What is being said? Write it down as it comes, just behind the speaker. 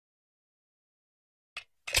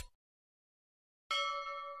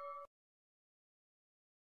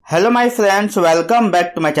Hello my friends, welcome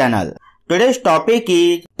back to my channel. Today's topic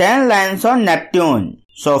is 10 lines on Neptune.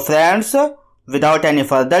 So friends, without any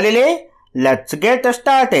further delay, let's get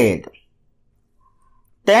started.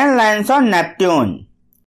 10 lines on Neptune.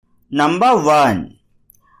 Number 1.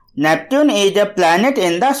 Neptune is a planet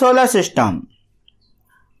in the solar system.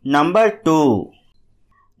 Number 2.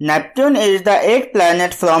 Neptune is the 8th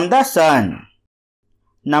planet from the Sun.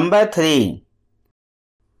 Number 3.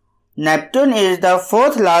 Neptune is the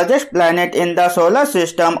 4th largest planet in the solar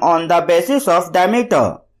system on the basis of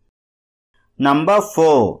diameter. Number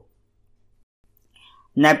 4.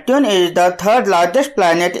 Neptune is the 3rd largest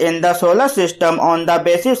planet in the solar system on the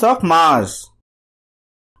basis of mass.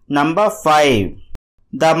 Number 5.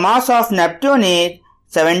 The mass of Neptune is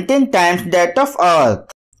 17 times that of Earth.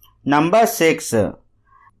 Number 6.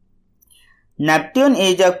 Neptune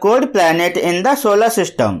is a cold planet in the solar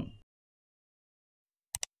system.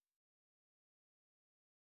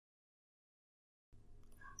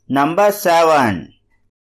 Number 7.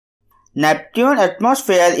 Neptune's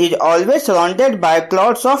atmosphere is always surrounded by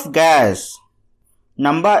clouds of gas.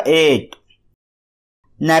 Number 8.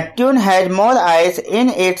 Neptune has more ice in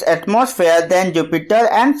its atmosphere than Jupiter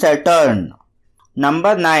and Saturn.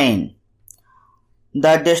 Number 9.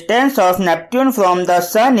 The distance of Neptune from the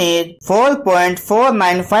Sun is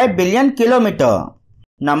 4.495 billion km.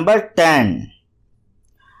 Number 10.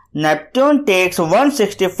 Neptune takes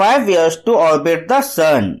 165 years to orbit the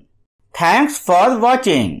Sun. Thanks for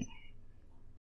watching.